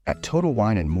At Total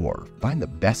Wine & More, find the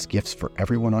best gifts for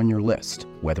everyone on your list,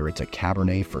 whether it's a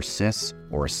Cabernet for sis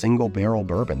or a single barrel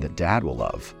bourbon that Dad will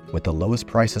love. With the lowest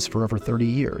prices for over 30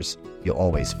 years, you'll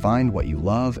always find what you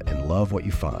love and love what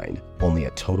you find. Only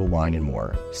at Total Wine &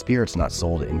 More. Spirits not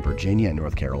sold in Virginia and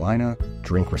North Carolina.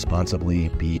 Drink responsibly.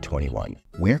 Be 21.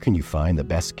 Where can you find the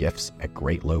best gifts at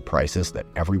great low prices that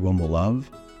everyone will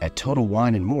love? At Total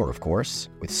Wine & More, of course.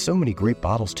 With so many great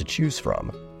bottles to choose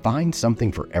from. Find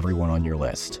something for everyone on your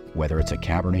list, whether it's a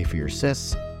Cabernet for your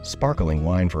sis, sparkling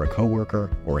wine for a coworker,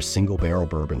 or a single barrel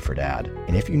bourbon for Dad.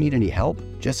 And if you need any help,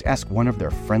 just ask one of their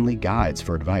friendly guides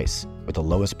for advice. With the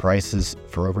lowest prices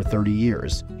for over 30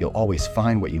 years, you'll always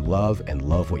find what you love and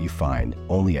love what you find.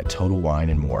 Only at Total Wine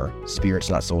 & More.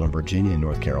 Spirits not sold in Virginia and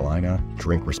North Carolina.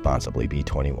 Drink responsibly. Be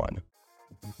 21.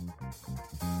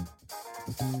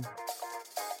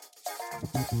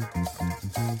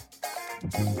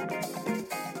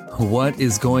 What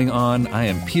is going on? I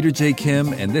am Peter J.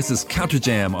 Kim, and this is Counter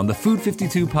Jam on the Food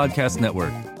 52 Podcast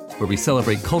Network, where we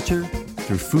celebrate culture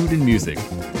through food and music.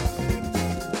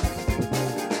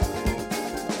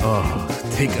 Oh,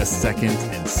 take a second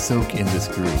and soak in this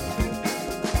groove.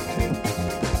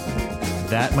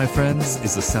 That, my friends,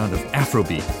 is the sound of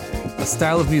Afrobeat, a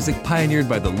style of music pioneered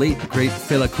by the late, great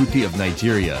Fela Kuti of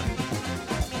Nigeria.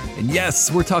 And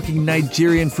yes, we're talking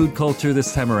Nigerian food culture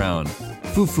this time around.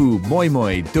 Fufu, moi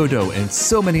moi, dodo, and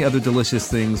so many other delicious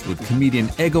things with comedian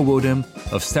Ego Wodem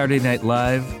of Saturday Night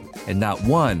Live, and not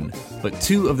one, but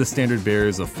two of the standard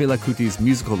bearers of Fela Kuti's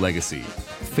musical legacy,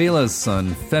 Fela's son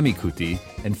Femi Kuti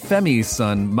and Femi's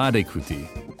son Made Kuti.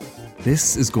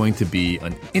 This is going to be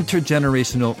an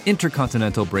intergenerational,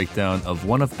 intercontinental breakdown of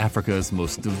one of Africa's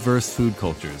most diverse food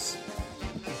cultures.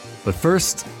 But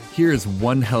first, here is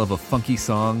one hell of a funky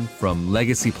song from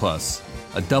Legacy Plus,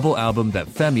 a double album that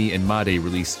Femi and Made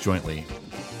released jointly.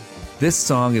 This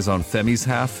song is on Femi's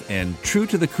half, and true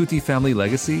to the Kuti family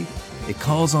legacy, it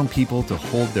calls on people to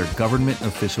hold their government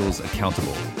officials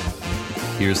accountable.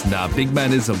 Here's Na Big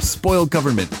Manism Spoiled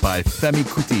Government by Femi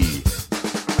Kuti.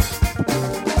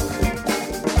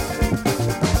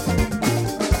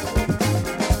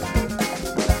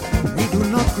 We do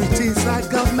not criticize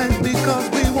government because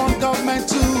we want government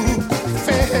to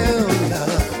fail.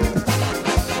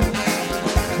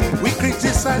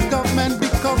 Criticize government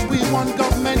because we want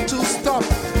government to stop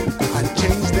and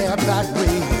change their bad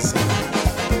ways.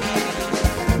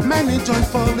 Many join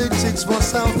politics for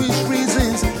selfish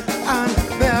reasons and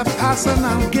their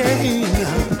personal gain.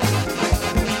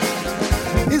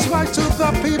 It's why to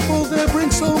the people they bring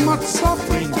so much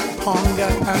suffering, hunger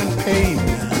and pain.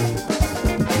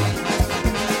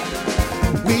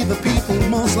 We the people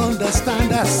must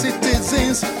understand as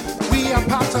citizens, we are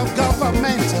part of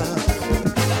government.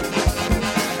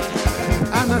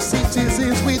 And as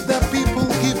citizens with the people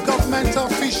give government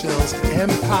officials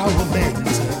empowerment.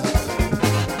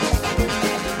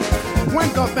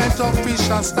 When government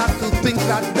officials start to think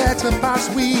that better pass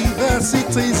we the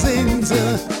citizens,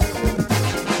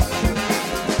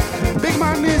 big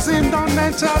manism don't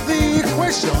enter the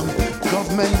equation.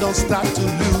 Government don't start to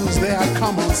lose their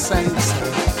common sense.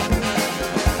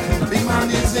 Big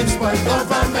manism spoil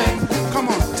government. Come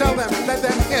on, tell them, let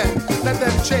them hear, let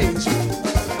them change.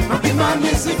 Big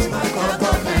manism spoil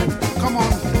government. Come on,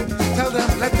 tell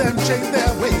them, let them change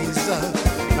their ways.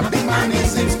 Big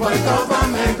manism spoil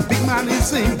government. Big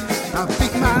manism,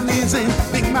 big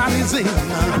manism, big manism.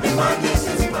 Big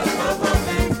manism spoil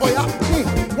government. Oh yeah,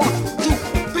 1, 2,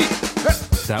 3.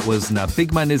 Hey. That was Na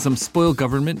Big Manism Spoil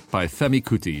Government by Femi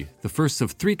Kuti, the first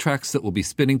of 3 tracks that we'll be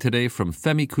spinning today from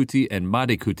Femi Kuti and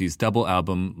Made Kuti's double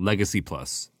album, Legacy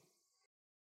Plus.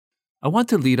 I want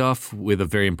to lead off with a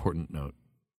very important note.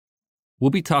 We'll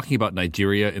be talking about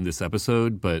Nigeria in this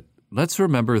episode, but let's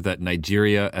remember that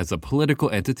Nigeria as a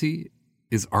political entity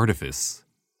is artifice.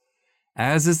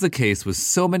 As is the case with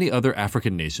so many other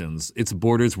African nations, its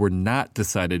borders were not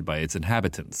decided by its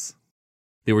inhabitants.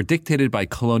 They were dictated by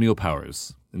colonial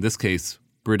powers, in this case,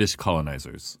 British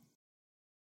colonizers.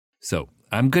 So,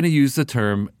 I'm going to use the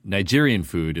term Nigerian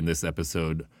food in this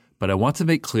episode, but I want to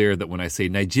make clear that when I say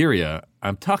Nigeria,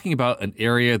 I'm talking about an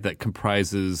area that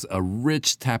comprises a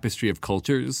rich tapestry of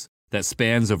cultures that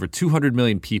spans over 200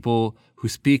 million people who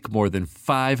speak more than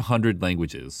 500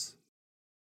 languages.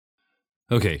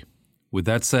 Okay, with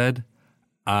that said,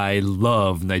 I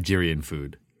love Nigerian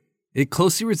food. It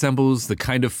closely resembles the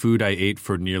kind of food I ate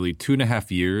for nearly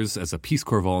 2.5 years as a Peace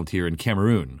Corps volunteer in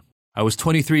Cameroon. I was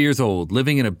 23 years old,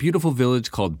 living in a beautiful village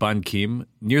called Bankim,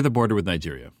 near the border with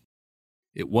Nigeria.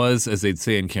 It was, as they'd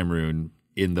say in Cameroon,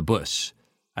 in the bush.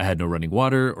 I had no running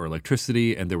water or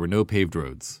electricity, and there were no paved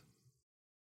roads.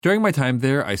 During my time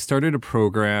there, I started a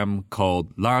program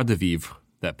called L'Art de Vivre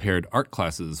that paired art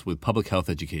classes with public health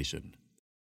education.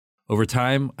 Over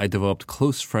time, I developed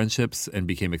close friendships and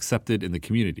became accepted in the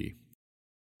community.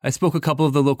 I spoke a couple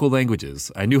of the local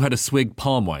languages. I knew how to swig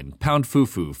palm wine, pound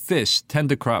fufu, fish, tend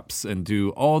to crops, and do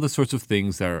all the sorts of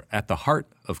things that are at the heart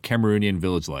of Cameroonian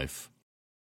village life.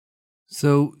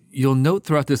 So, you'll note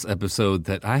throughout this episode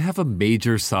that I have a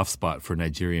major soft spot for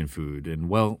Nigerian food, and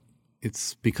well,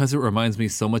 it's because it reminds me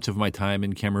so much of my time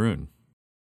in Cameroon.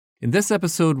 In this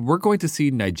episode, we're going to see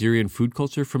Nigerian food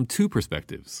culture from two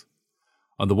perspectives.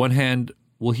 On the one hand,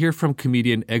 we'll hear from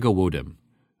comedian Ego Wodem,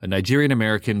 a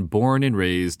Nigerian-American born and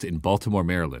raised in Baltimore,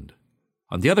 Maryland.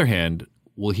 On the other hand,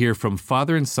 we'll hear from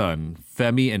father and son,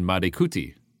 Femi and Made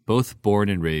Kuti, both born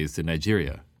and raised in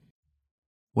Nigeria.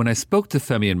 When I spoke to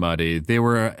Femi and Made, they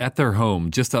were at their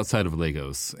home just outside of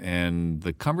Lagos, and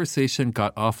the conversation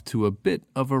got off to a bit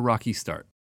of a rocky start.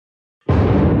 I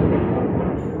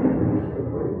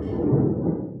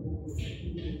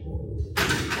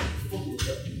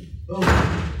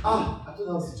thought that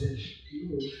was the judge.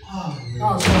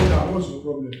 Sorry, that was your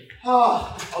problem.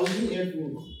 I was using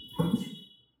earphones.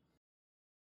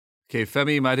 Okay,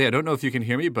 Femi, Made, I don't know if you can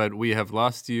hear me, but we have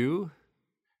lost you.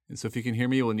 And so if you can hear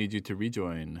me, we'll need you to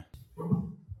rejoin.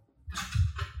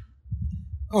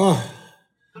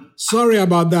 Sorry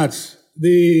about that.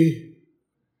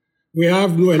 We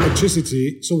have no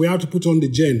electricity, so we have to put on the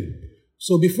gen.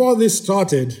 So before this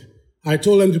started, I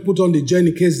told them to put on the gen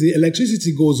in case the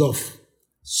electricity goes off.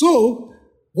 So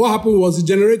what happened was the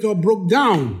generator broke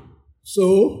down.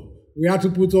 So we had to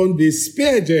put on the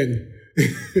spare gen.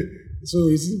 So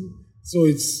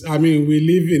it's, we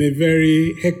live in a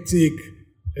very hectic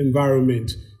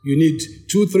environment. You need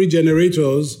 2-3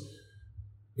 generators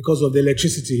because of the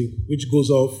electricity, which goes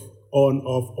off, on,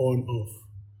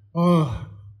 off.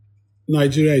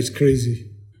 Nigeria is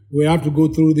crazy. We have to go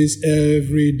through this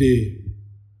every day.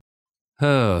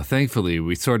 Oh, thankfully,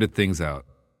 we sorted things out.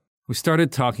 We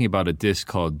started talking about a dish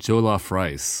called jollof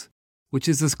rice, which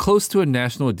is as close to a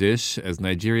national dish as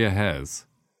Nigeria has.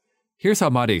 Here's how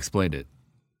Madi explained it.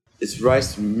 It's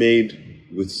rice made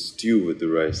with stew with the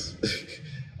rice,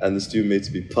 and the stew made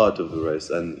to be part of the rice,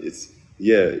 and it's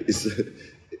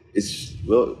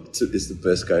the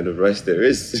best kind of rice there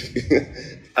is.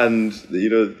 And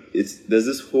there's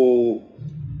this whole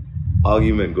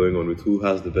argument going on with who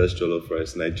has the best jollof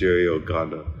rice, Nigeria or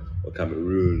Ghana or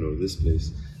Cameroon or this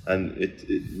place. And it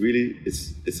really,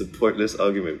 it's a pointless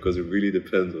argument because it really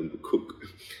depends on the cook.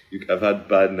 I've had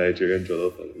bad Nigerian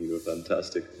jollof and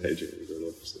fantastic Nigerian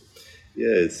jollof. So,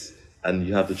 and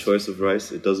you have the choice of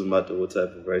rice. It doesn't matter what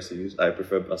type of rice you use. I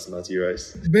prefer basmati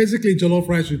rice. Basically, jollof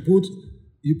rice, you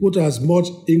put as much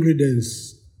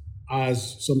ingredients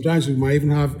as, sometimes you might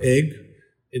even have egg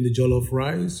in the jollof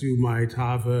rice. You might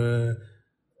have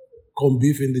corned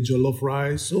beef in the jollof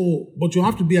rice. But you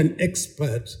have to be an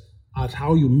expert at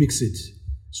how you mix it.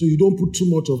 So you don't put too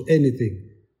much of anything.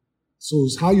 So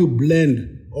it's how you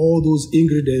blend all those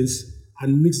ingredients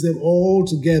and mix them all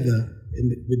together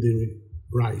with the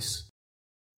rice.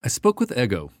 I spoke with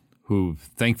Ego, who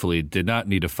thankfully did not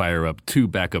need to fire up 2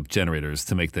 backup generators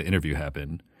to make the interview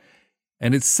happen.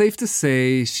 And it's safe to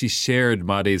say she shared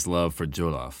Made's love for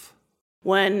jollof.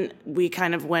 When we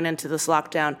kind of went into this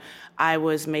lockdown, I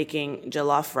was making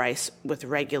jollof rice with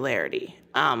regularity.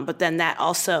 But then that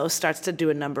also starts to do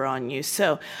a number on you.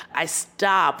 So I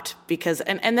stopped because,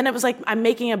 and then it was like, I'm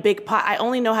making a big pot. I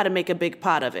only know how to make a big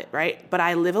pot of it, right? But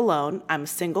I live alone. I'm a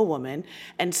single woman.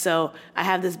 And so I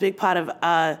have this big pot of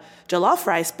jollof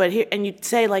rice, but here, and you'd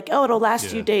say like, oh, it'll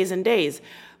last you days and days.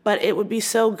 But it would be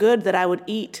so good that I would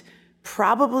eat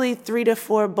probably 3 to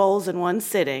 4 bowls in one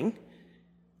sitting.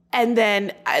 And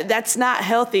then that's not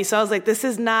healthy. So I was like, this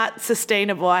is not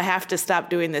sustainable. I have to stop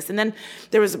doing this. And then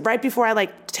there was, right before I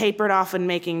tapered off and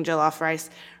making jollof rice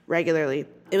regularly,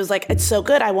 it was like, it's so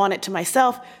good. I want it to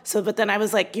myself. But then I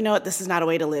was like, you know what? This is not a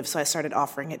way to live. So I started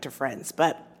offering it to friends.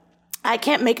 But I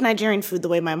can't make Nigerian food the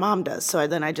way my mom does. So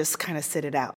then I just kind of sit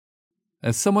it out.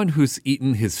 As someone who's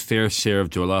eaten his fair share of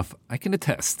jollof, I can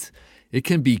attest. It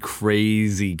can be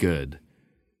crazy good.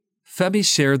 Femi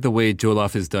shared the way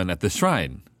jollof is done at the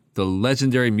Shrine, the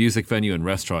legendary music venue and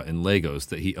restaurant in Lagos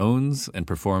that he owns and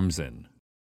performs in.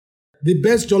 The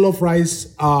best jollof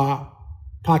rice are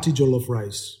party jollof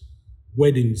rice,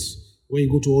 weddings, when you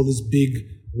go to all these big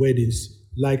weddings.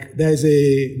 Like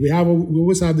we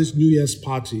always have this New Year's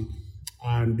party,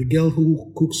 and the girl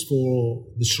who cooks for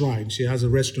the Shrine, she has a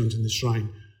restaurant in the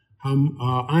Shrine.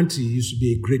 Our auntie used to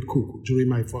be a great cook during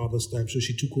my father's time, so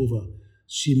she took over.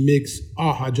 She makes,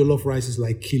 her jollof rice is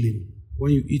like killing.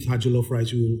 When you eat her jollof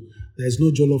rice, There's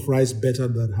no jollof rice better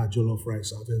than her jollof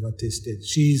rice I've ever tasted.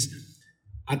 She's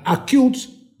an acute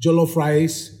jollof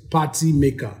rice party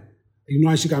maker.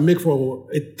 And she can make for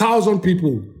 1,000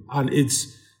 people. And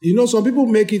it's, some people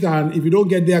make it, and if you don't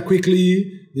get there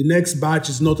quickly, the next batch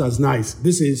is not as nice.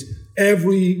 This is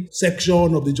every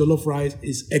section of the jollof rice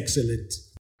is excellent.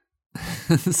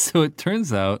 So it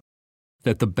turns out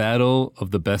that the battle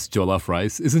of the best jollof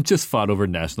rice isn't just fought over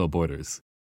national borders.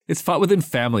 It's fought within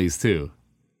families, too.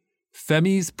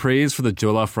 Femi's praise for the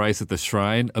jollof rice at the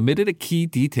shrine omitted a key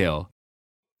detail.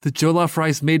 The jollof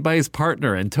rice made by his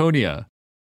partner, Antonia.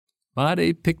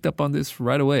 Made picked up on this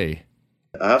right away.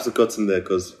 I have to cut in there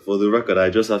because, for the record, I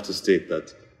just have to state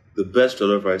that the best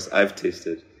jollof rice I've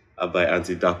tasted are by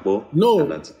Auntie Dakbo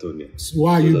and Auntie Tonia.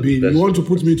 Why are you being? You want to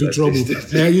put me into trouble?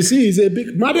 You see,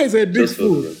 Made is a big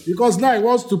fool because now he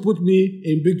wants to put me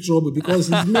in big trouble because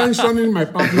he's mentioning my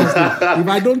partner's name. If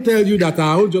I don't tell you that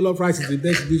our own jollof rice is the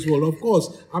best in this world, of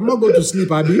course, I'm not going to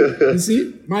sleep, Abi. You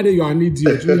see, Made, you are an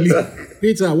idiot, really.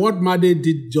 Peter, what Made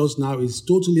did just now is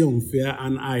totally unfair,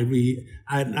 and I'm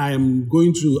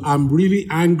really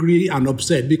angry and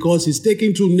upset because he's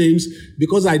taking two names.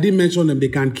 Because I didn't mention them, they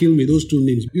can kill me, those two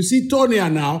names. You see,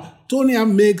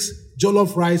 Tonia makes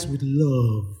jollof rice with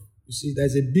love. You see,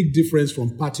 there's a big difference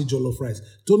from party jollof rice.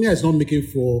 Tonia is not making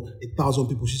for 1,000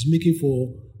 people. She's making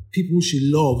for people she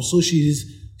loves. So she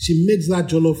makes that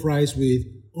jollof rice with,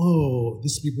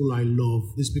 these people I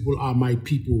love. These people are my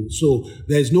people. So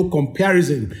there's no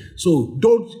comparison. So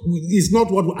it's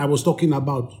not what I was talking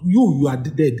about. You are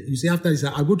dead. You see, after this,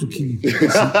 I'm going to kill you.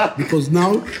 Because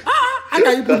now, how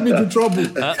can you put me into trouble?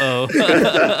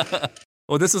 Uh-oh.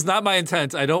 Well, this is not my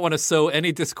intent. I don't want to sow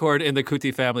any discord in the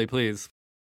Kuti family, please.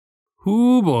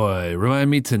 Ooh boy, remind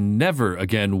me to never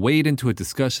again wade into a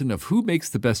discussion of who makes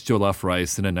the best jollof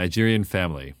rice in a Nigerian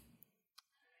family.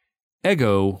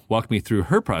 Ego walked me through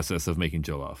her process of making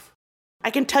jollof. I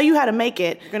can tell you how to make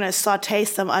it. You're going to saute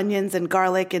some onions and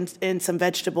garlic in some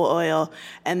vegetable oil,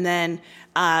 and then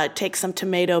take some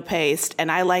tomato paste.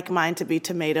 And I like mine to be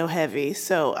tomato heavy,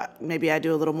 so maybe I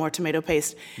do a little more tomato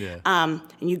paste. Yeah. And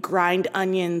you grind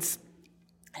onions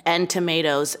and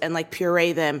tomatoes and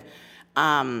puree them.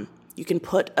 You can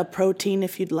put a protein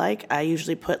if you'd like. I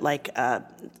usually put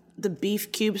the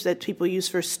beef cubes that people use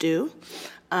for stew.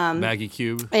 Maggie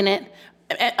cube. In it.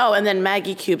 And then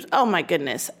Maggie cubes. Oh, my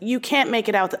goodness. You can't make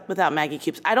it out without Maggie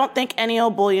cubes. I don't think any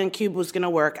old bouillon cube was going to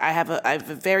work. I have a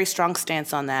very strong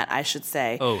stance on that, I should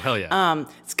say. Oh, hell yeah.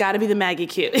 It's got to be the Maggie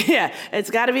cube. Yeah, it's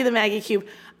got to be the Maggie cube.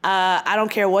 I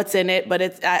don't care what's in it,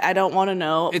 but I don't want to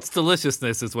know. Its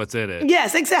deliciousness is what's in it.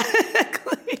 Yes,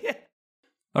 exactly.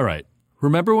 All right.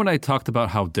 Remember when I talked about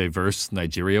how diverse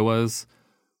Nigeria was?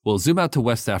 Well, zoom out to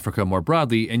West Africa more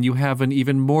broadly, and you have an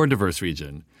even more diverse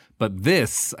region. But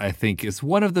this, I think, is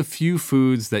one of the few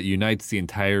foods that unites the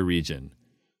entire region.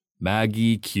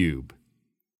 Maggie cube.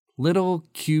 Little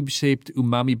cube-shaped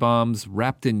umami bombs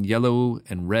wrapped in yellow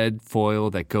and red foil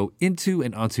that go into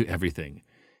and onto everything.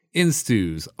 In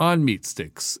stews, on meat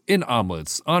sticks, in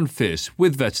omelets, on fish,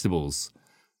 with vegetables.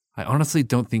 I honestly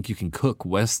don't think you can cook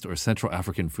West or Central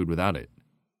African food without it.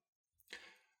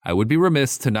 I would be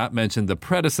remiss to not mention the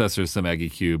predecessors to Maggie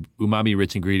cube,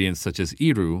 umami-rich ingredients such as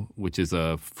iru, which is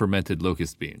a fermented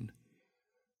locust bean.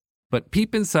 But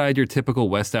peep inside your typical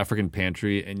West African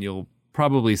pantry and you'll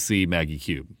probably see Maggie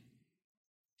cube.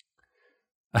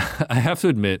 I have to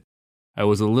admit, I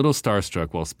was a little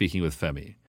starstruck while speaking with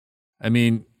Femi. I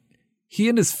mean, he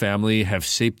and his family have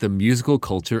shaped the musical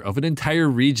culture of an entire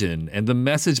region, and the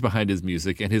message behind his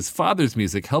music and his father's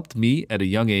music helped me, at a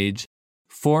young age,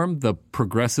 form the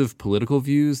progressive political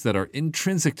views that are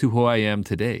intrinsic to who I am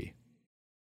today.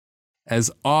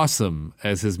 As awesome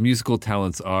as his musical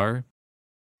talents are,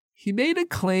 he made a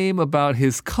claim about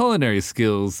his culinary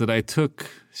skills that I took,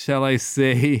 shall I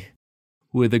say,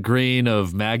 with a grain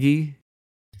of Maggie.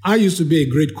 I used to be a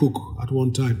great cook at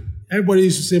one time. Everybody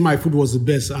used to say my food was the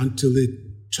best until they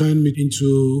turned me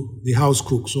into the house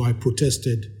cook, so I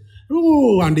protested.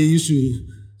 And they used to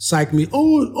psych me.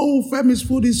 Femi's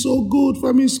food is so good.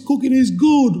 Femi's cooking is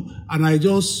good. And I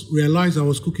just realized I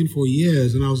was cooking for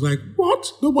years. And I was like, what?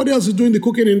 Nobody else is doing the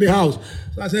cooking in the house.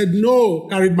 So I said, no,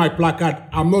 carried my placard.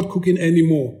 I'm not cooking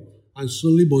anymore. And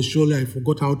slowly but surely, I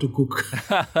forgot how to cook.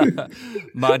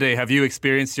 Made, have you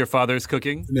experienced your father's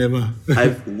cooking? Never.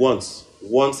 I've once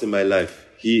in my life.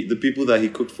 The people that he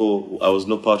cooked for, I was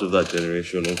not part of that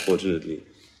generation, unfortunately.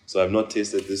 So I've not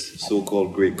tasted this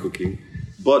so-called great cooking.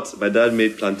 But my dad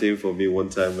made plantain for me one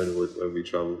time when we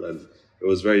traveled, and it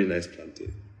was very nice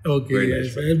plantain. Okay, very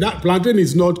yes. nice. That plantain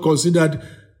is not considered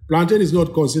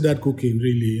cooking,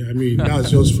 really. I mean,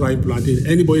 that's just fried plantain.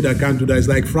 Anybody that can do that is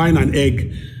like frying an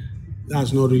egg.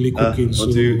 That's not really cooking.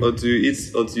 Until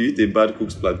you eat a bad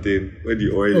cooked plantain when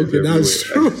the oil is everywhere. That's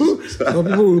true. Some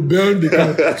people will burn the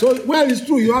can. So, well, it's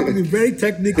true. You have to be very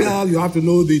technical. You have to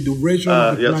know the duration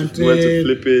of the plantain. You have to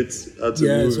flip it. How to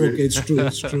yes, move okay, it.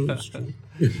 it's true.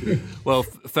 Well,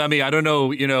 Femi, I don't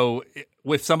know,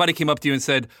 if somebody came up to you and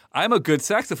said, I'm a good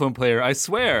saxophone player, I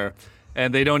swear,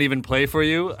 and they don't even play for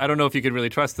you, I don't know if you could really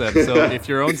trust them. So if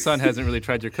your own son hasn't really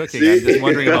tried your cooking, I'm just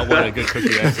wondering about what a good cook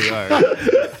you actually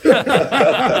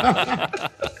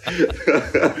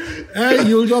are.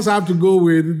 You'll just have to go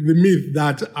with the myth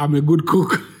that I'm a good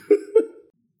cook.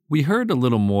 We heard a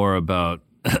little more about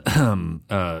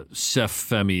Chef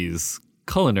Femi's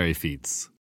culinary feats.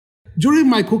 During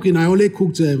my cooking, I only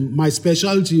cooked, my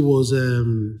specialty was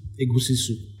egusi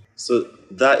soup. So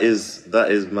that is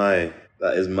my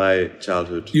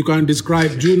childhood. You can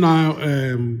describe, do you know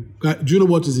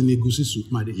what is in egusi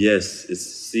soup, Madi? Yes, it's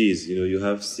seeds. You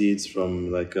have seeds from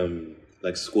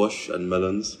like squash and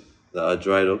melons that are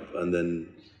dried up, and then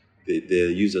they're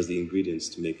used as the ingredients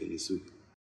to make any soup.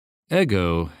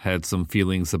 Ego had some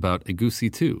feelings about egusi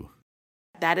too.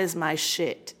 That is my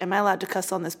shit. Am I allowed to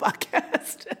cuss on this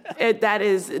podcast?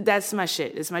 That's my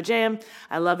shit. It's my jam.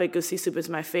 I love egusi soup. It's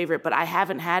my favorite, but I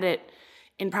haven't had it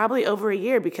in probably over a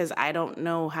year because I don't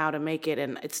know how to make it,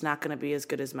 and it's not going to be as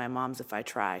good as my mom's if I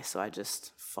try, so I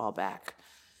just fall back.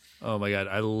 Oh my God,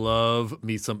 I love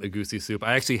me some egusi soup.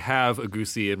 I actually have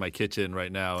egusi in my kitchen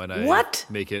right now, and I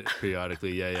make it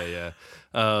periodically. Yeah.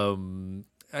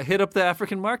 I hit up the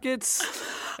African markets,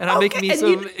 and I'm making me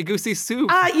some egusi soup.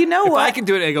 You know what? If I can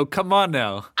do it, I go, come on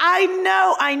now. I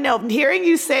know. Hearing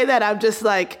you say that, I'm just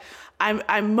like,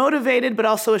 I'm motivated, but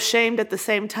also ashamed at the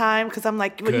same time because I'm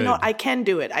like, well, you know, I can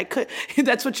do it. I could.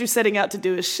 That's what you're setting out to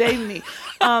do, is shame me.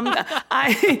 Now I'm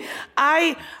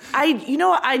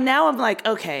like,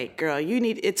 okay, girl,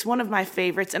 it's one of my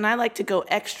favorites, and I like to go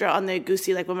extra on the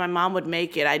egusi. Like when my mom would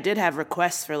make it, I did have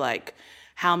requests for like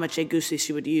how much egusi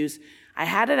she would use. I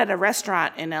had it at a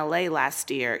restaurant in LA last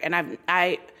year, and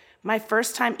my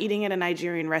first time eating at a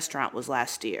Nigerian restaurant was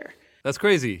last year. That's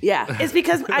crazy. Yeah, it's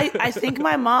because I think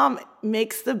my mom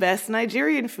makes the best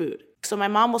Nigerian food. So my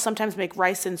mom will sometimes make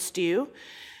rice and stew,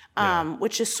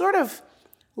 which is sort of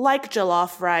like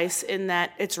jollof rice in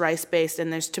that it's rice-based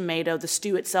and there's tomato. The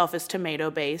stew itself is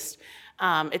tomato-based.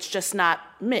 It's just not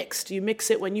mixed. You mix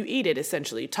it when you eat it,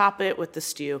 essentially. You top it with the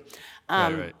stew.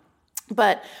 Right.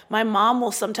 But my mom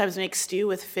will sometimes make stew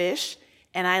with fish,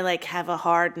 and I like have a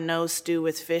hard no stew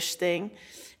with fish thing.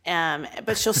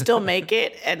 But she'll still make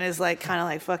it and is like kind of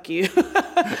like, fuck you.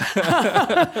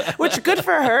 Which good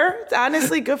for her.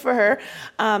 Honestly, good for her.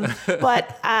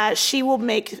 But she will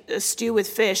make a stew with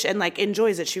fish and like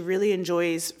enjoys it. She really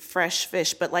enjoys fresh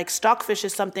fish. But like stockfish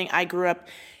is something I grew up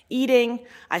eating.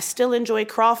 I still enjoy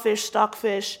crawfish,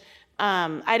 stockfish.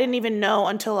 I didn't even know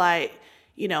until I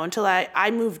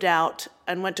moved out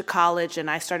and went to college and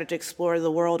I started to explore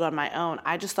the world on my own.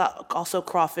 I just thought also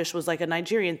crawfish was like a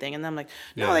Nigerian thing. And then I'm like,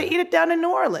 no, they eat it down in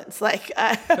New Orleans. Like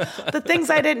the things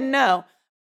I didn't know.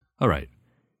 All right.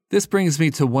 This brings me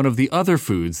to one of the other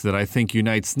foods that I think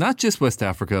unites not just West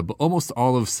Africa, but almost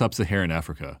all of sub-Saharan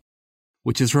Africa,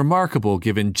 which is remarkable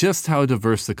given just how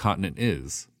diverse the continent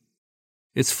is.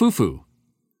 It's fufu.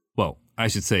 Well, I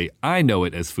should say I know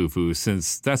it as fufu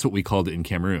since that's what we called it in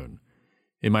Cameroon.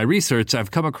 In my research, I've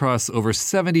come across over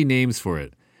 70 names for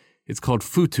it. It's called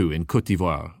futu in Côte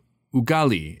d'Ivoire,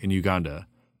 ugali in Uganda,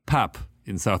 pap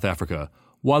in South Africa,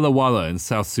 walla walla in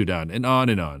South Sudan, and on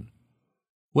and on.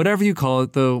 Whatever you call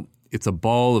it, though, it's a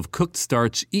ball of cooked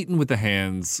starch eaten with the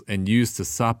hands and used to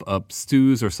sop up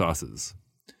stews or sauces.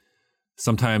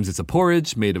 Sometimes it's a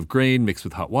porridge made of grain mixed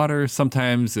with hot water.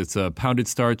 Sometimes it's a pounded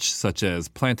starch, such as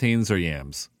plantains or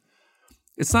yams.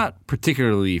 It's not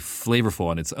particularly flavorful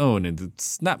on its own, and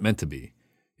it's not meant to be.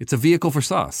 It's a vehicle for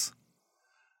sauce.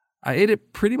 I ate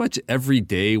it pretty much every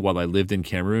day while I lived in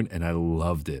Cameroon, and I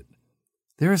loved it.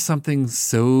 There is something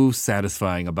so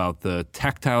satisfying about the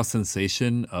tactile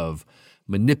sensation of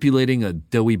manipulating a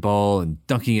doughy ball and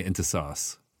dunking it into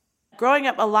sauce. Growing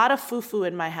up, a lot of fufu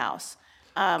in my house.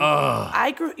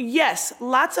 Yes,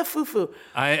 lots of fufu.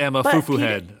 I am a fufu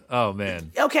head. Oh,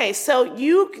 man. Okay, so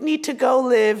you need to go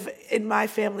live in my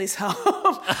family's home.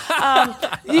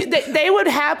 They would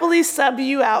happily sub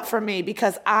you out for me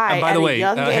because by the way,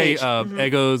 young age... Hey,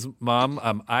 Ego's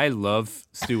mom, I love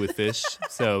stew with fish,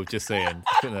 so just saying,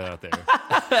 putting that out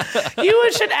there. You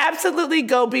should absolutely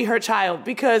go be her child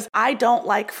because I don't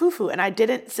like fufu, and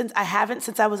I haven't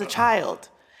since I was a child.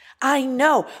 I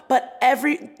know, but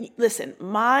listen,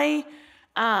 my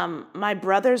My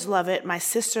brothers love it. My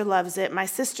sister loves it. My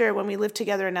sister, when we lived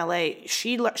together in LA,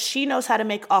 she knows how to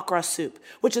make okra soup,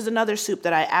 which is another soup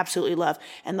that I absolutely love.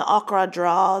 And the okra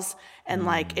draws, and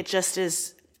like it just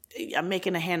is. I'm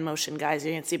making a hand motion, guys.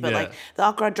 You can't see, but like the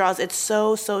okra draws. It's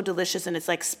so delicious, and it's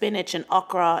like spinach and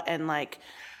okra and like,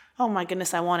 oh my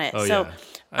goodness, I want it. Oh, so, yeah.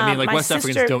 I mean, like West sister,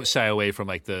 Africans don't shy away from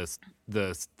like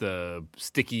the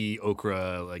sticky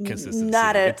okra like consistency.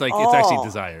 Not at it's like all. It's actually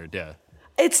desired. Yeah.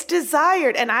 It's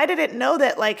desired, and I didn't know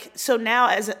that. Like, so now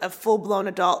as a full-blown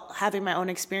adult, having my own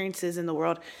experiences in the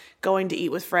world, going to eat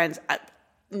with friends,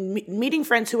 meeting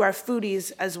friends who are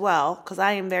foodies as well, because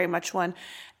I am very much one,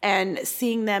 and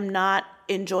seeing them not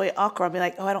enjoy okra and be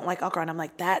like, oh, I don't like okra, and I'm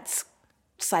like, that's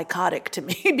psychotic to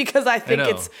me because I think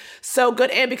it's so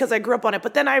good, and because I grew up on it.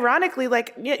 But then ironically,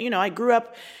 like, you know, I grew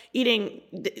up eating,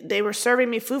 they were serving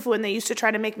me fufu and they used to try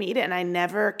to make me eat it, and I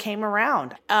never came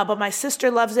around. But my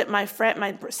sister loves it. My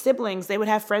siblings, they would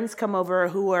have friends come over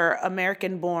who were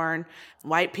American-born,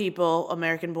 white people,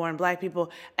 American-born, black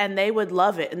people, and they would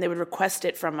love it, and they would request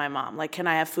it from my mom. Like, can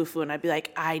I have fufu? And I'd be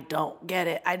like, I don't get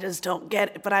it. I just don't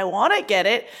get it. But I want to get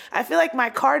it. I feel like my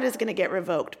card is going to get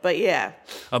revoked. But yeah.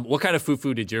 What kind of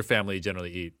fufu did your family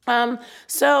generally eat?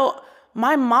 So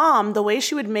my mom, the way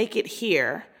she would make it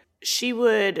here, she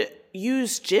would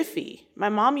use Jiffy. My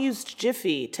mom used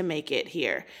Jiffy to make it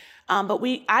here. But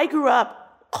I grew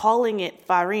up calling it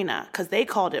farina because they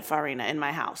called it farina in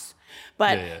my house.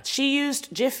 But she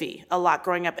used Jiffy a lot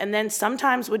growing up, and then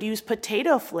sometimes would use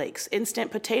potato flakes,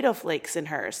 instant potato flakes in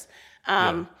hers.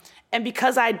 And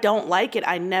because I don't like it,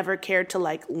 I never cared to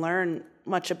like learn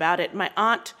much about it. My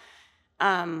aunt,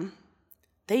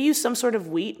 they use some sort of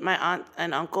wheat. My aunt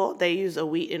and uncle, they use a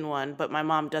wheat in one, but my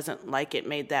mom doesn't like it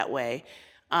made that way.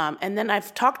 And then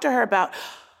I've talked to her about,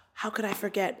 how could I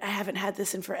forget? I haven't had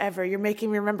this in forever. You're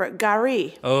making me remember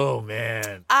gari. Oh,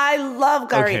 man. I love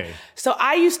gari. Okay. So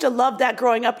I used to love that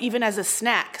growing up, even as a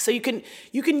snack. So you can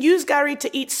use gari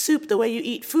to eat soup the way you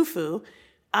eat fufu.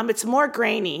 It's more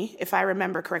grainy, if I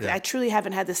remember correctly. Yeah. I truly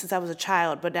haven't had this since I was a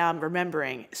child, but now I'm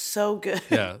remembering. So good.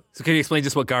 Yeah. So can you explain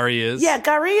just what gari is? Yeah,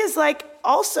 gari is like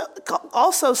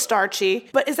also starchy,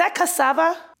 but is that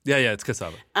cassava? Yeah, it's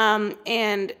cassava.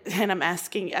 And I'm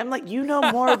asking, I'm like, you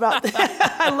know more about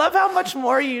that. I love how much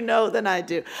more you know than I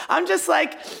do. I'm just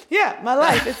like, yeah, my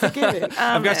life, it's a given.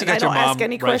 I've got your mom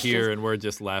right questions. here, and we're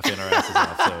just laughing our asses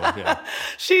off. So yeah.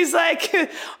 She's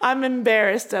like, I'm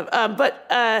embarrassed of.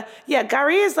 Yeah,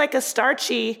 gari is like a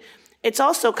starchy. It's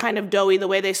also kind of doughy the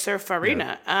way they serve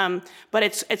farina. Yeah. But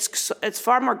it's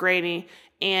far more grainy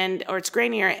or it's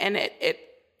grainier, and it.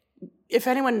 If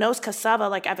anyone knows cassava,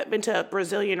 like I've been to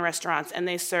Brazilian restaurants and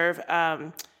they serve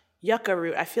yucca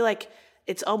root. I feel like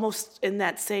it's almost in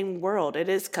that same world. It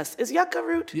is yucca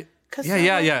root. Cassava,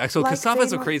 yeah. So like cassava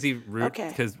is a crazy root Okay.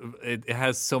 because it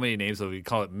has so many names. So you can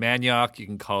call it manioc, you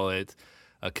can call it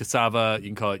cassava, you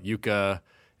can call it yucca,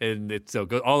 and it's so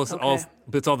good.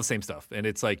 But it's all the same stuff, and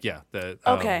it's like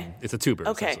it's a tuber.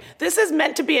 Okay, this is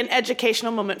meant to be an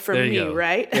educational moment for me,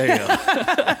 right? There you go.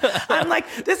 I'm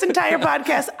like, this entire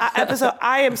podcast episode,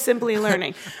 I am simply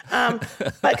learning, but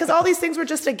because all these things were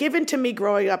just a given to me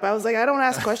growing up, I was like, I don't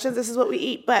ask questions. This is what we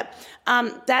eat. But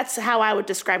that's how I would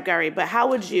describe gari. But how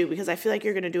would you? Because I feel like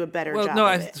you're going to do a better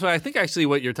job. So I think actually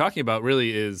what you're talking about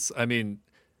really is, I mean.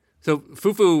 So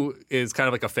fufu is kind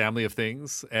of like a family of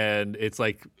things, and it's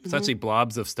like essentially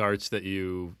blobs of starch that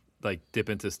you like dip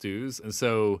into stews. And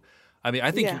so, I mean, I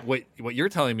think what you're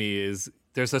telling me is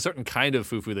there's a certain kind of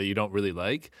fufu that you don't really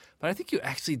like, but I think you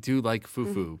actually do like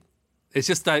fufu. It's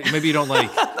just that maybe you don't like,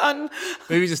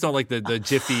 maybe you just don't like the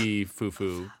jiffy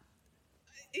fufu.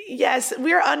 Yes,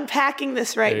 we're unpacking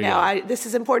this right now. This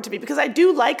is important to me because I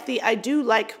do like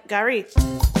gari.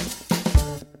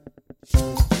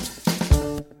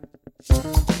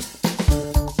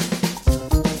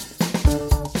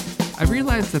 I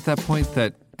realized at that point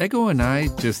that Ego and I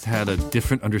just had a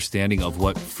different understanding of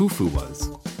what fufu was.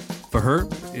 For her,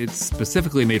 it's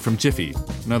specifically made from jiffy,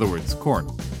 in other words, corn.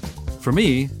 For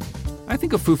me, I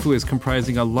think of fufu as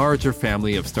comprising a larger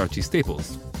family of starchy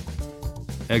staples.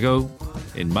 Ego,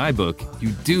 in my book, you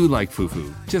do like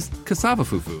fufu, just cassava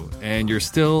fufu, and you're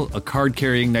still a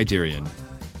card-carrying Nigerian.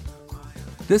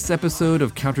 This episode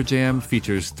of Counter Jam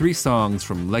features 3 songs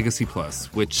from Legacy Plus,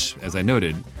 which, as I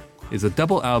noted, is a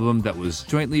double album that was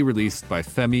jointly released by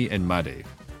Femi and Made.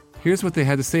 Here's what they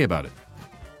had to say about it.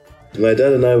 My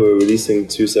dad and I were releasing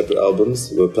 2 separate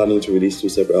albums. We were planning to release 2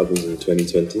 separate albums in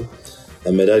 2020.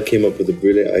 And my dad came up with the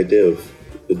brilliant idea of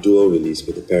a duo release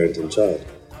with a parent and child.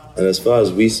 And as far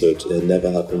as research, it had never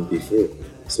happened before.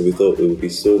 So we thought it would be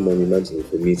so monumental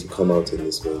for me to come out in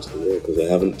this way into the world, because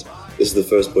this is the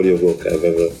first body of work I've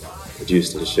ever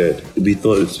produced and shared. We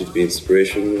thought it would be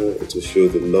inspirational, it would show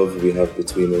the love we have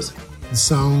between us. The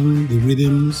sound, the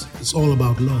rhythms, it's all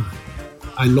about love.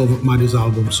 I love Made's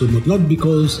album so much, not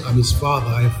because I'm his father,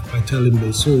 I tell him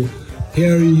this. So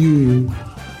hearing you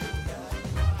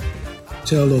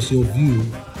tell us your view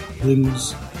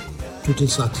brings total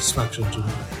satisfaction to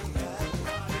me.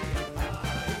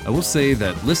 I will say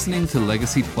that listening to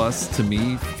Legacy Plus to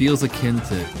me feels akin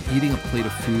to eating a plate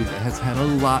of food that has had a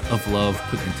lot of love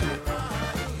put into it.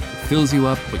 It fills you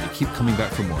up, but you keep coming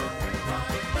back for more.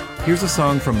 Here's a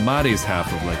song from Made's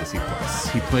half of Legacy Plus.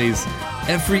 He plays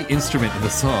every instrument in the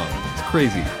song. It's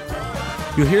crazy.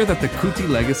 You'll hear that the Kuti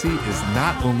legacy is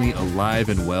not only alive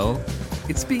and well,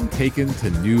 it's being taken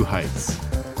to new heights.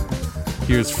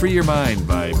 Here's Free Your Mind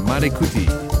by Made Kuti.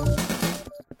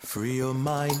 Free your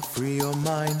mind, free your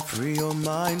mind, free your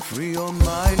mind, free your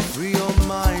mind, free your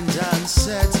mind and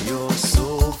set your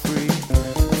soul free.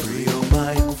 Free your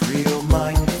mind, free your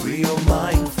mind, free your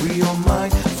mind, free your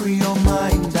mind, free your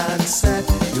mind and set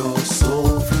your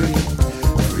soul free.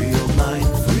 Free your mind,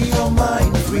 free your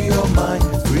mind, free your mind,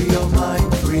 free your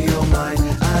mind, free your mind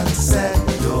and set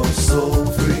your soul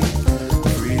free.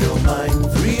 Free your mind,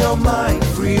 free your mind,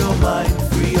 free your mind,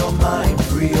 free your mind,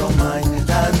 free your mind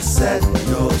and set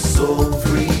your soul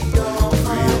free.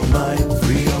 Free your mind,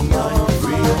 free your mind,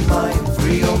 free your mind,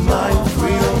 free your mind,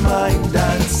 free your mind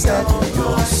and set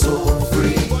your soul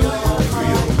free. Free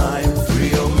your mind, free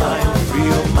your mind, free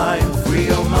your mind, free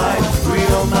your mind, free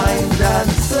your mind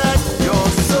and set your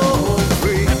soul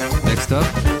free. Next up,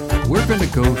 we're going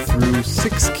to go through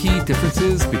 6 key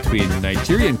differences between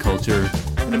Nigerian culture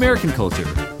and American culture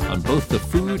on both the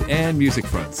food and music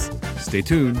fronts. Stay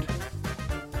tuned.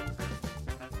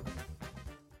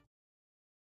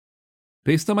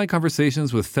 Based on my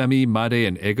conversations with Femi, Made,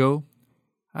 and Ego,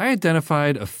 I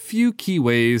identified a few key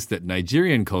ways that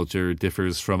Nigerian culture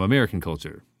differs from American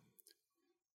culture.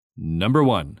 Number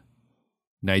 1,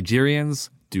 Nigerians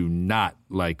do not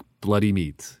like bloody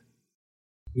meat.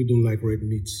 We don't like red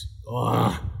meat.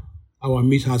 Our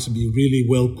meat has to be really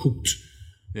well cooked.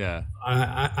 Yeah.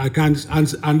 I can't,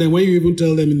 and then when you even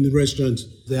tell them in the restaurant,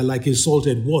 they're like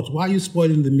insulted. What? Why are you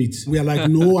spoiling the meat? We are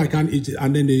like, no, I can't eat it.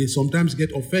 And then they sometimes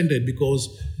get offended because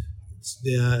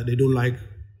they don't like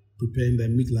preparing their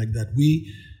meat like that.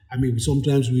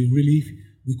 Sometimes we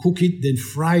cook it, then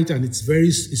fry it, and it's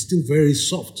still very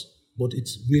soft, but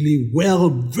it's really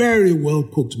very well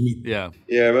cooked meat. Yeah.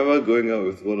 Yeah, I remember going out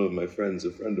with one of my friends,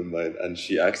 a friend of mine, and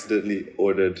she accidentally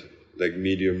ordered like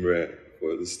medium rare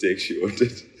for the steak she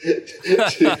ordered.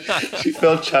 she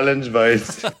felt challenged by it.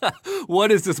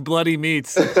 What is this bloody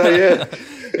meat? Yeah.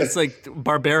 It's like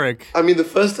barbaric. I mean, the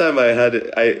first time I had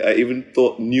it, I even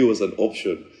knew was an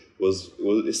option.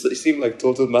 It seemed like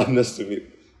total madness to me.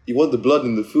 You want the blood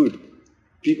in the food.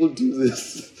 People do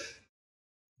this.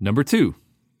 Number 2,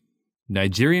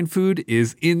 Nigerian food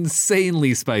is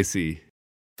insanely spicy.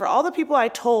 For all the people I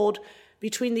told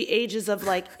between the ages of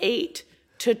like 8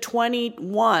 to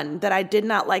 21 that I did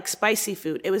not like spicy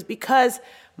food, it was because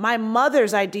my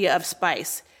mother's idea of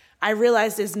spice, I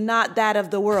realized, is not that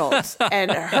of the world's. And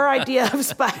her idea of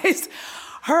spice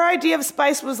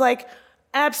was like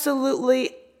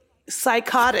absolutely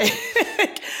psychotic.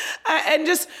 And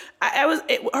just,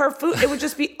 her food, it would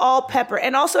just be all pepper.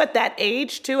 And also at that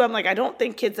age too, I'm like, I don't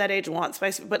think kids that age want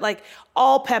spicy, but like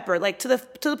all pepper, like to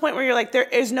the point where you're like, there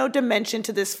is no dimension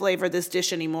to this flavor, this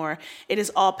dish anymore. It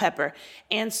is all pepper.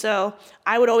 And so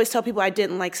I would always tell people I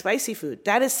didn't like spicy food.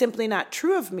 That is simply not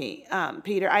true of me,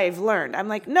 Peter. I have learned. I'm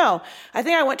like, no. I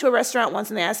think I went to a restaurant once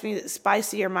and they asked me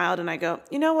spicy or mild, and I go,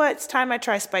 you know what? It's time I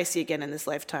try spicy again in this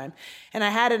lifetime. And I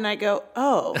had it and I go,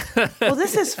 oh, well,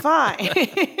 this is fine.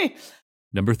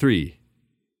 Number 3,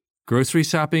 grocery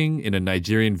shopping in a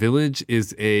Nigerian village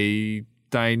is a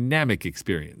dynamic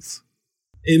experience.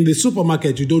 In the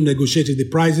supermarket, you don't negotiate it.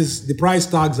 The price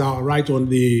tags are right on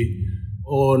the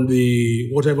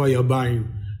whatever you're buying.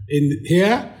 In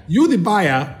here, you, the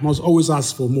buyer, must always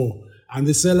ask for more, and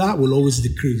the seller will always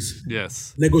decrease.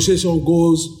 Yes. Negotiation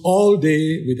goes all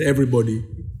day with everybody.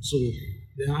 So,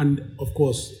 and of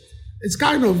course, it's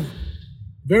kind of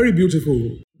very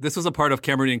beautiful. This was a part of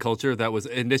Cameroonian culture that was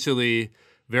initially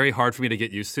very hard for me to get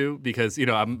used to because,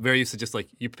 I'm very used to just like,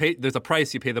 there's a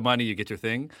price, you pay the money, you get your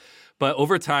thing. But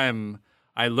over time,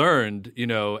 I learned,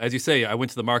 as you say, I went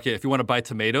to the market. If you want to buy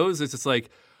tomatoes, it's just like,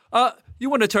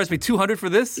 you want to charge me $200 for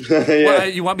this? Yeah. Well,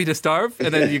 you want me to starve?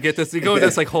 And then you get this, you go in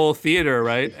this like whole theater,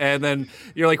 right? And then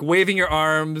you're like waving your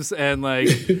arms and like,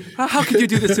 how could you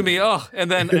do this to me? Oh,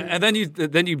 and then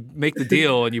you make the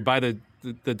deal and you buy the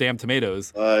damn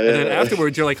tomatoes. Yeah. And then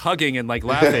afterwards you're like hugging and like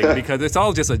laughing because it's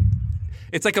all just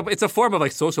it's a form of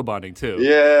like social bonding too.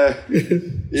 Yeah.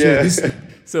 Yeah.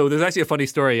 So there's actually a funny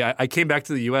story. I came back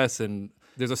to the U.S. and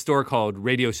there's a store called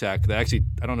Radio Shack that actually,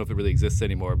 I don't know if it really exists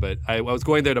anymore, but I was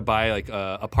going there to buy like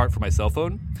a part for my cell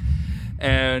phone.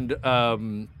 And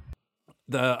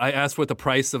I asked what the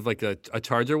price of like a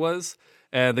charger was.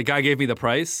 And the guy gave me the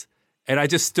price. And I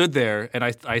just stood there and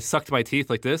I sucked my teeth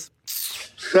like this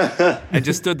and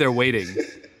just stood there waiting.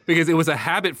 Because it was a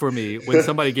habit for me when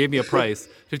somebody gave me a price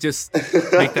to just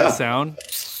make that sound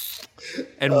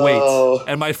and wait.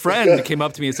 And my friend came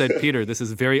up to me and said, "Peter, this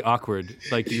is very awkward.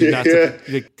 Like you're not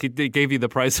they gave you the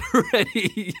price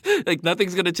already. Like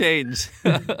nothing's gonna change."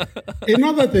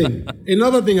 Another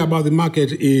thing about the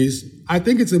market is I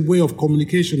think it's a way of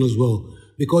communication as well.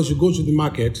 Because you go to the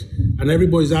market and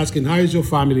everybody's asking, how is your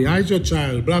family? How is your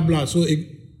child? Blah, blah. So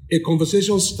a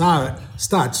conversation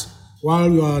starts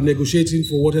while you are negotiating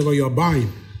for whatever you're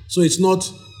buying. So it's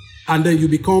not, and then you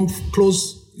become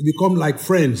close, you become like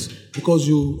friends because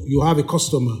you have a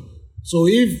customer. So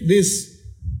if this,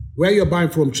 where you're buying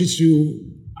from treats you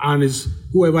and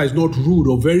whoever is not rude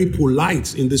or very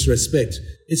polite in this respect,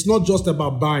 it's not just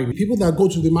about buying. People that go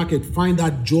to the market find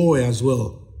that joy as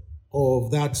well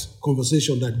of that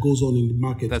conversation that goes on in the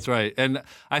market. That's right. And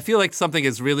I feel like something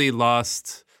is really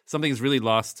lost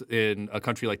in a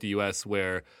country like the US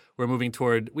where we're moving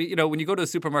toward, when you go to a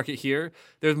supermarket here,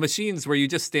 there's machines where you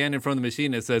just stand in front of the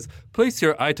machine and it says, place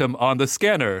your item on the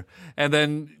scanner. And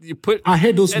then you put... I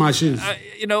hate those machines.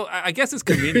 I guess it's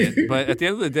convenient. But at the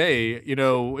end of the day,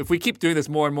 if we keep doing this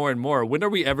more and more and more, when are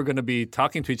we ever going to be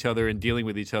talking to each other and dealing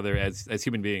with each other as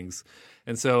human beings?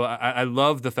 And so I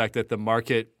love the fact that the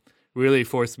market really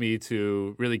forced me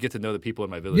to really get to know the people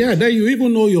in my village. Yeah, then you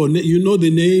even know you know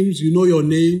the names, you know your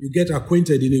name, you get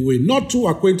acquainted in a way. Not too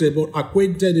acquainted, but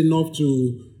acquainted enough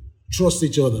to trust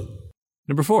each other.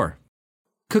 Number 4,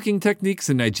 cooking techniques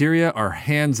in Nigeria are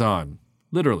hands-on,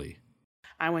 literally.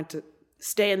 I went to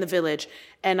stay in the village,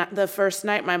 and the first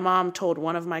night my mom told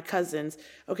one of my cousins,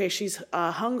 okay, she's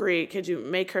hungry, could you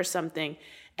make her something?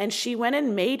 And she went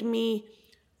and made me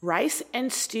rice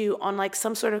and stew on like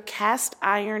some sort of cast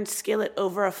iron skillet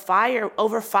over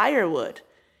firewood.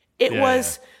 It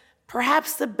was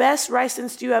perhaps the best rice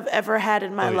and stew I've ever had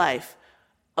in my life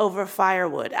over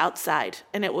firewood outside.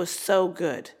 And it was so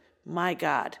good. My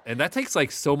God. And that takes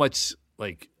like so much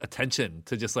like attention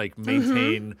to just like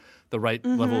maintain the right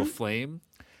level of flame.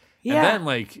 Yeah. And then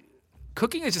like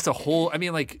cooking is just a whole,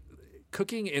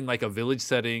 cooking in like a village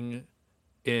setting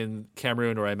in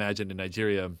Cameroon, or I imagine in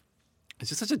Nigeria, it's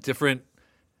just such a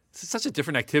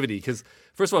different activity because,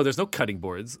 first of all, there's no cutting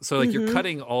boards. So, like, you're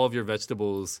cutting all of your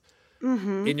vegetables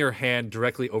in your hand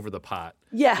directly over the pot.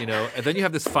 Yeah. And then you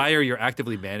have this fire you're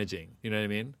actively managing. You know what I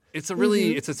mean? It's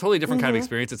it's a totally different kind of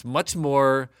experience. It's much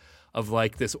more of,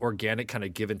 like, this organic kind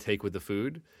of give and take with the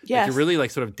food. Yes. Like, you're really,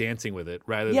 like, sort of dancing with it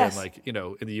rather than, like,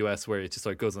 in the U.S. where it just,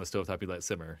 like, goes on the stovetop, you let it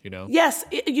simmer, Yes.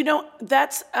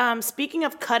 That's, speaking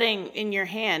of cutting in your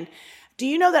hand, do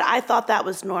you know that I thought that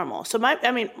was normal? So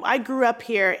I grew up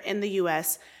here in the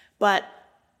U.S., but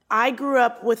I grew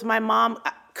up with my mom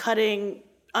cutting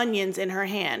onions in her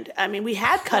hand. We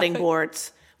had cutting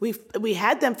boards. We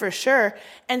had them for sure.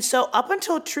 And so up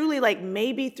until truly like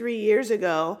maybe 3 years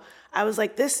ago, I was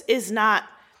like, this is not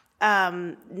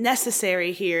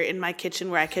necessary here in my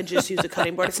kitchen where I could just use a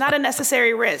cutting board. It's not a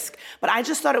necessary risk, but I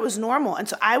just thought it was normal. And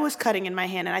so I was cutting in my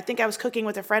hand. And I think I was cooking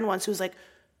with a friend once who was like,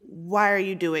 why are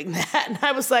you doing that? And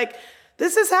I was like,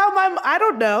 this is how I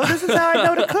don't know. This is how I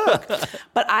know to cook.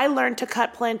 But I learned to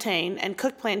cut plantain and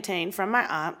cook plantain from my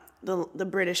aunt, the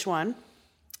British one,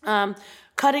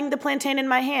 cutting the plantain in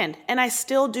my hand. And I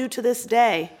still do to this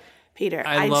day, Peter.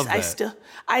 I love that.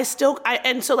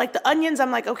 And so like the onions,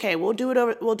 I'm like, okay, we'll do it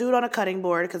on a cutting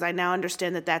board because I now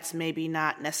understand that that's maybe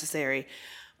not necessary.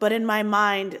 But in my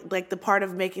mind, like the part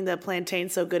of making the plantain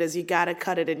so good is you got to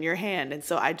cut it in your hand. And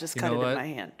so I just cut it in my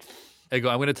hand. Ego,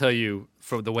 I'm going to tell you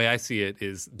from the way I see it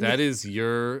is that is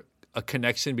a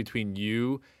connection between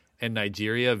you and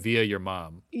Nigeria via your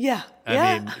mom. Yeah.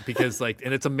 I mean, because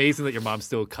and it's amazing that your mom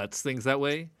still cuts things that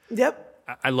way. Yep.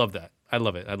 I love that. I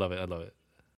love it.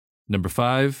 Number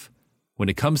 5, when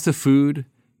it comes to food,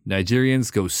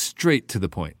 Nigerians go straight to the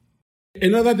point.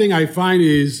 Another thing I find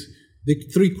is the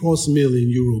 3-course meal in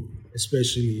Europe,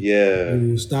 especially. Yeah.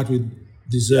 You start with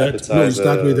dessert. You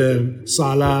start with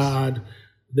salad.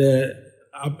 And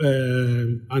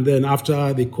then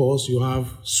after the course, you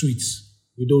have sweets.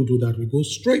 We don't do that. We go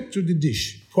straight to the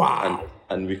dish. Wow.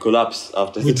 And we collapse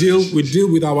after. We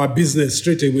deal with our business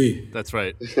straight away. That's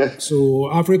right.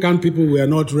 So African people, we are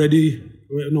not ready.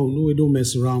 No, we don't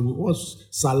mess around. What's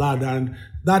salad? And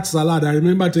that salad, I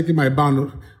remember taking my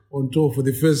on tour for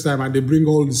the first time and they bring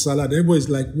all the salad. Everybody's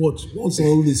like, what's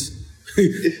all this?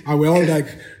 And we're all like,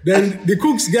 then the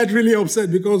cooks get really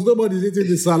upset because nobody's eating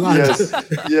the salad.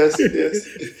 Yes.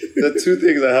 The two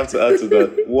things I have to add to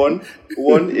that.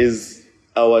 One is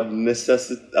our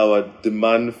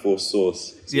demand for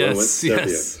sauce. So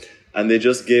Yes. And they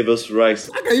just gave us rice.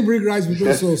 How can you bring rice with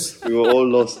no sauce? We were all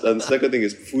lost. And the second thing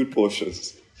is food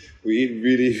portions. We eat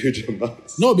really huge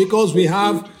amounts. No, because we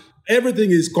have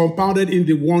everything is compounded in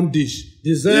the one dish.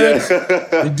 Dessert,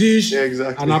 the dish,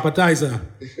 exactly. an appetizer.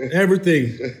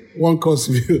 Everything. One course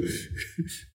meal.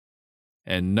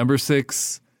 And number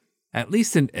 6, at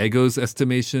least in Ego's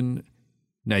estimation,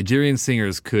 Nigerian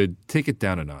singers could take it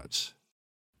down a notch.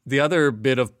 The other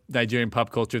bit of Nigerian pop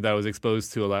culture that I was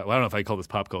exposed to a lot, well, I don't know if I call this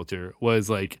pop culture, was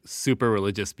like super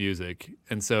religious music.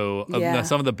 And so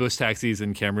some of the bush taxis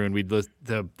in Cameroon,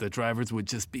 the drivers would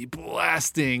just be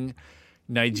blasting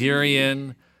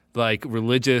Nigerian like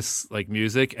religious like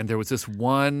music. And there was this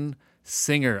one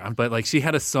singer, but like she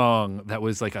had a song that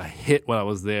was like a hit while I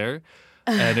was there.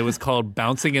 And it was called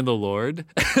Bouncing in the Lord.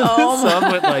 The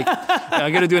song went like,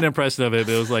 I'm going to do an impression of it,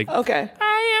 but it was like, Okay.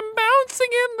 I am bouncing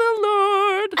in the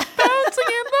Lord, bouncing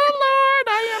in the Lord,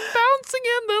 I am bouncing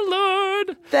in the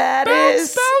Lord. That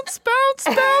bounce, is...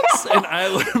 bounce. And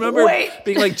I remember Wait.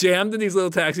 being like jammed in these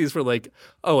little taxis for like,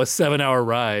 a 7-hour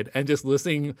ride and just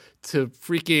listening to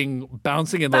freaking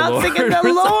Bouncing in the Lord. Bouncing in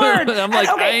the Lord. I'm like,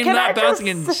 Okay, I'm not bouncing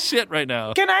in shit right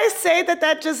now. Can I say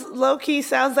that just low-key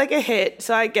sounds like a hit,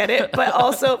 so I get it, but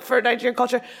also for Nigerian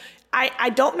culture, I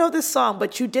don't know this song,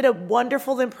 but you did a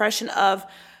wonderful impression of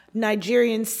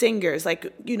Nigerian singers,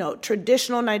 like,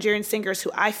 traditional Nigerian singers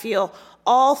who I feel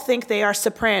all think they are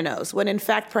sopranos, when in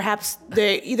fact perhaps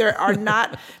they either are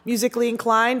not musically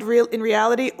inclined in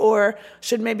reality or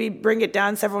should maybe bring it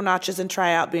down several notches and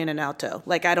try out being an alto.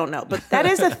 Like, I don't know. But that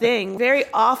is a thing.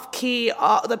 Very off-key,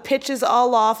 the pitch is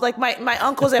all off. Like my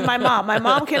uncles and my mom. My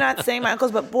mom cannot sing, my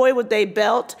uncles, but boy, would they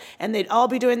belt, and they'd all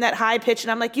be doing that high pitch. And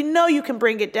I'm like, you can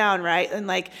bring it down, right? And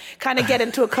like kind of get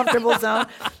into a comfortable zone.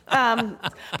 But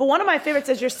one of my favorites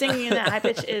as you're singing in that high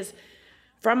pitch is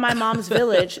from my mom's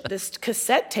village, this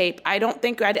cassette tape. I don't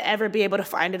think I'd ever be able to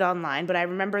find it online, but I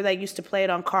remember they used to play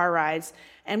it on car rides.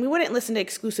 And we wouldn't listen to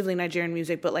exclusively Nigerian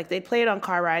music, but like they'd play it on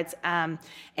car rides. And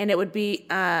it would be,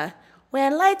 we're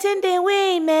lighting the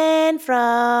women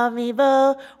from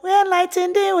Ibo. We're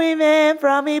lighting the women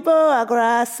from Ibo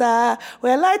Agrasa.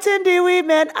 We're lighting the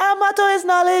women. Our motto is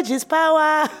knowledge is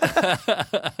power.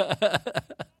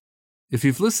 If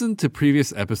you've listened to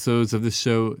previous episodes of this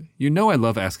show, you know I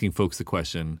love asking folks the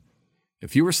question,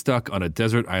 if you were stuck on a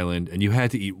desert island and you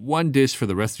had to eat one dish for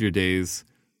the rest of your days,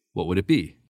 what would it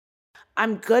be?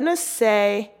 I'm gonna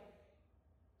say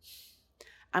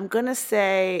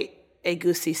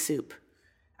egusi soup.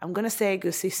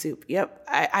 Yep,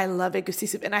 I love egusi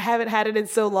soup, and I haven't had it in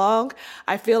so long.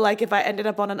 I feel like if I ended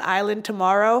up on an island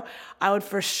tomorrow, I would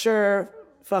for sure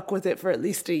fuck with it for at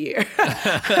least a year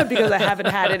because I haven't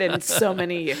had it in so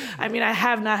many years. I mean, I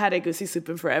have not had egusi soup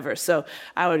in forever, so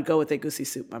I would go with egusi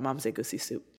soup, my mom's egusi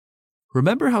soup.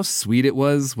 Remember how sweet it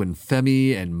was when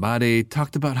Femi and Made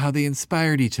talked about how they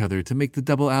inspired each other to make the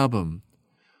double album?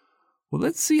 Well,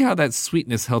 let's see how that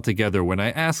sweetness held together when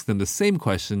I asked them the same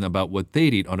question about what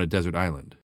they'd eat on a desert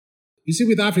island. You see,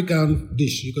 with African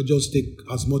dish, you can just take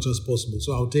as much as possible.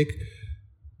 So I'll take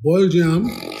boiled yam,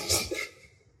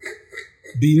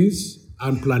 beans,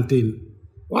 and plantain.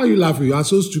 Why are you laughing? You are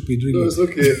so stupid, really. No, it's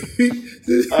okay.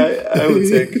 I would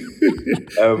take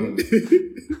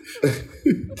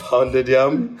pounded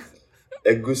yam,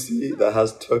 egusi that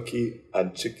has turkey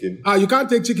and chicken. You can't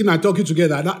take chicken and turkey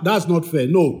together. That's not fair.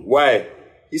 No. Why?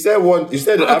 You said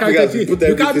that Africans put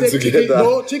everything together. Chicken.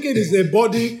 No, chicken is a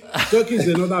body, turkey is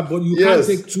another body. You can't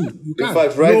take two. You can't.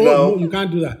 In fact, now, you can't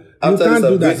do that. After you can't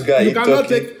do that.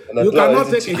 You cannot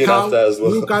take a cow.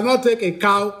 Well. You cannot take a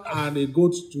cow and a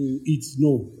goat to eat.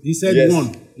 No, he said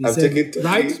one. I'm taking turkey.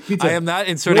 Right, Peter? I am not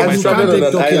inserting myself. myself. You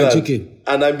can't take turkey and chicken.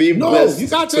 And I'm being blessed. You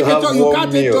can't take to have turkey. You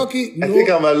can't take turkey. I think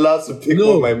I'm allowed to pick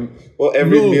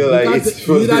every meal I eat.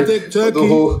 You either take turkey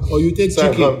or you take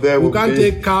chicken. You can't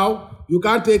take cow. You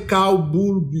can't take cow,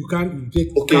 bull. You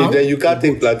take okay, cow. Then you can't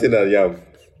take plantain and yam.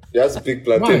 You have to pick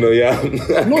plantain or yam.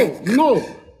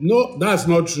 No, that's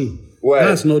not true. Why?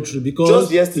 That's not true because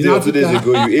just yesterday or 2 days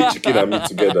ago, you ate chicken and meat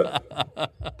together.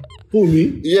 Who,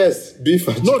 me? Yes, beef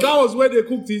and chicken. No, that was where they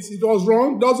cooked it. It was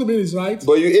wrong. Doesn't mean it's right.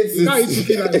 But you ate it. You can't eat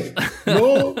chicken.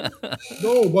 No.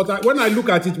 But when I look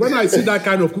at it, when I see that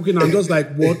kind of cooking, I'm just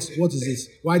like, what is this?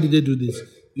 Why did they do this?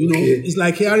 You know, it's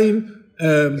like hearing,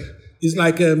 it's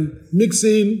like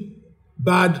mixing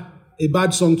a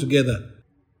bad song together.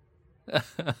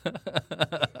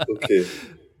 Okay.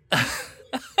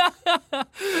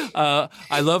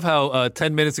 I love how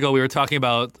 10 minutes ago we were talking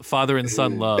about father and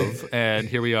son love, and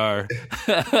here we are.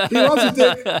 He wants to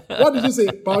take, what did you say?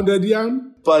 Pounded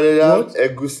yam? Pounded yam, What?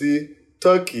 egusi,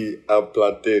 turkey, and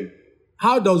plantain.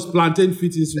 How does plantain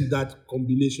fit into that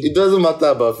combination? It doesn't matter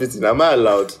about fitting. Am I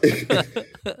allowed?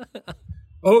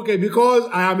 Okay, because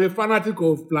I am a fanatic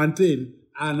of plantain,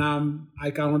 and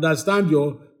I can understand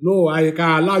I can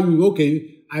allow you,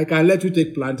 okay, I can let you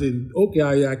take plantain. Okay,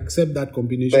 I accept that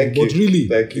combination. Thank but you. really,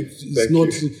 Thank you. it's Thank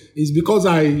not, you. it's because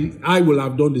I will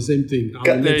have done the same thing.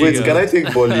 Can I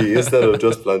take bolly instead of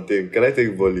just plantain? Can I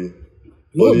take bolly?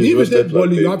 No, Bolly, if you roasted take bolly,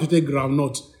 plantain. you have to take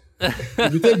groundnut.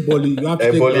 If you take bolly, you have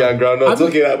to take Bolly and groundnuts.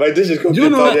 Okay, my dish is complete. you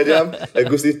know- Pounded yam,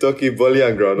 egusi, turkey, bolly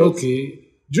and groundnuts. Okay.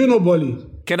 Do you know bolly?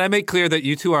 Can I make clear that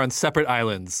you two are on separate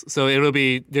islands? So it'll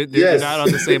be, you're Yes. not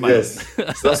on the same Yes.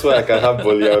 island. So that's why I can have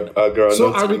bolly and groundnuts.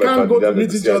 So and we with my can't go to pounded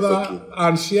meet yam, each egusi and other turkey.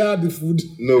 and share the food.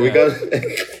 No, we can't.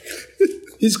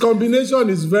 His combination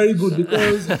is very good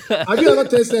because you have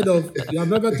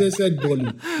never tasted bolly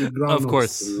with groundnuts? Of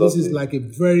course. This is like a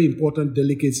very important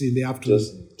delicacy in the afternoon.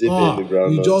 Just dip it in the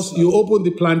groundnuts. You open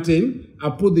the plantain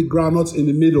and put the groundnuts in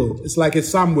the middle. It's like a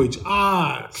sandwich.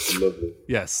 Lovely.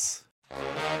 Yes.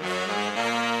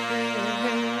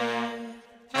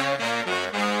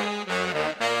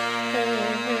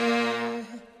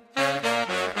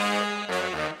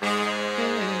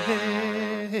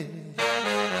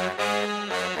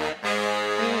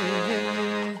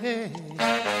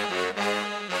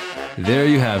 There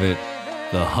you have it.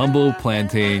 The humble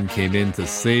plantain came in to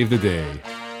save the day.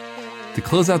 To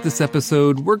close out this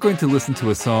episode, we're going to listen to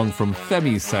a song from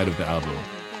Femi's side of the album.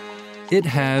 It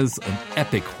has an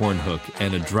epic horn hook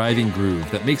and a driving groove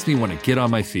that makes me want to get on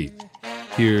my feet.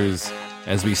 Here's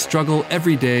As We Struggle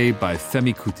Every Day by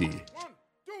Femi Kuti.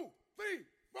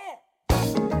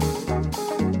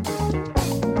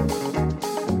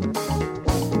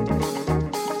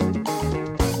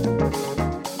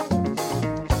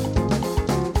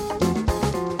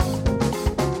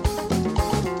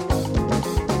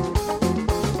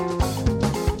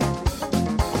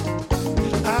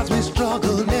 As we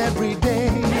struggle every day,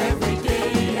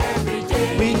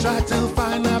 we try to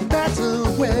find a better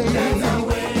way.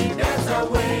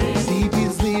 See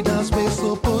these leaders, we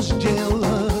so push jail.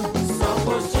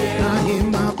 Now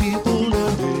in my people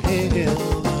learn the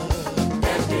hell.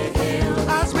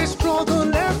 As we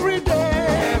struggle every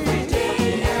day,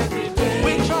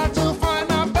 we try to find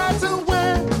a better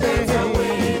way.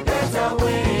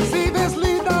 See these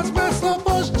leaders, we so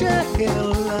push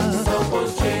jail.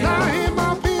 Now hear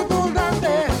my people that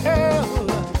they hell,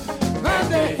 that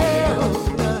they hell,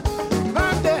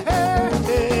 that they hell.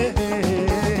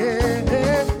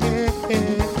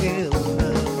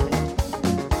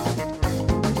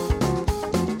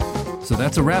 So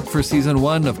that's a wrap for Season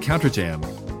 1 of Counter Jam.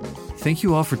 Thank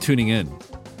you all for tuning in.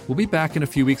 We'll be back in a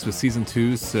few weeks with Season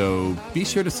 2, so be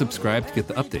sure to subscribe to get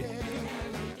the update.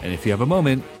 And if you have a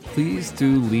moment, please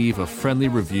do leave a friendly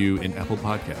review in Apple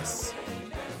Podcasts.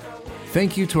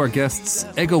 Thank you to our guests,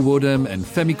 Ego Wodem and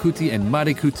Femi Kuti and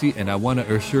Made Kuti, and I want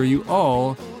to assure you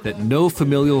all that no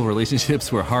familial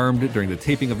relationships were harmed during the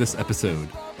taping of this episode.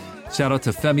 Shout out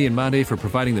to Femi and Made for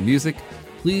providing the music.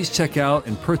 Please check out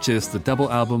and purchase the double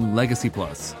album Legacy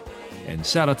Plus. And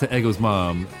shout out to Ego's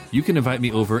mom. You can invite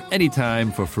me over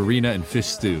anytime for farina and fish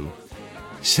stew.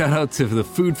 Shout out to the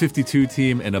Food 52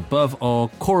 team, and above all,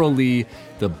 Coral Lee,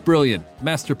 the brilliant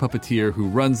master puppeteer who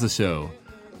runs the show.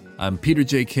 I'm Peter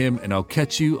J. Kim, and I'll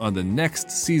catch you on the next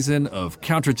season of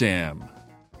Counter Jam.